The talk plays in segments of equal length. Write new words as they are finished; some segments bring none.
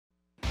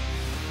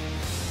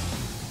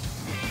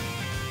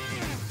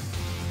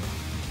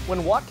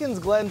When Watkins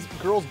Glen's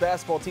girls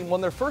basketball team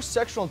won their first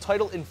sectional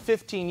title in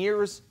 15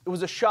 years, it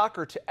was a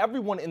shocker to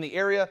everyone in the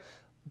area,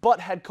 but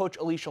head coach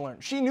Alicia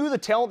learned. She knew the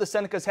talent the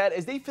Senecas had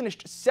as they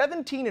finished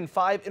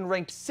 17-5 and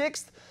ranked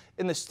 6th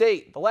in the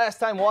state. The last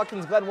time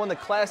Watkins Glen won the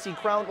Class C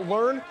crown,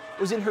 Learn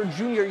was in her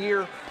junior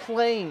year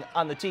playing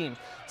on the team.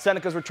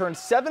 Senecas returned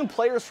 7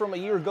 players from a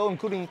year ago,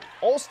 including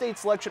All-State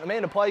selection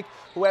Amanda Pike,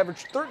 who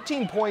averaged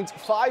 13 points,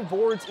 5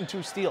 boards, and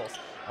 2 steals.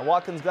 Now,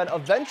 Watkins Glen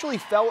eventually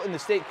fell in the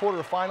state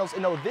quarterfinals,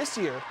 and know this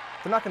year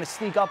they're not going to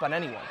sneak up on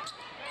anyone.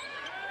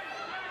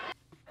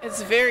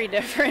 It's very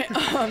different.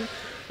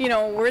 You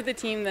know, we're the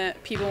team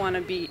that people want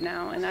to beat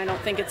now, and I don't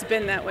think it's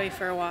been that way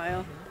for a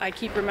while. I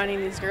keep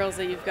reminding these girls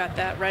that you've got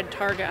that red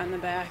target on the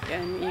back,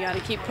 and you got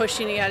to keep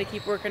pushing, you got to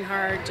keep working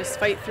hard, just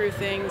fight through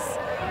things.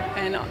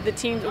 And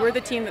we're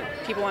the team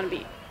that people want to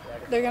beat.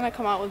 They're going to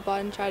come out with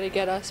blood and try to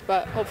get us,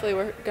 but hopefully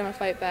we're going to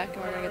fight back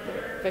and we're going to get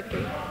the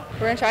victory. We're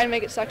going to try to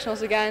make it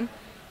sectionals again,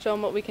 show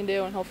them what we can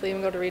do, and hopefully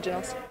even go to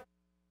regionals.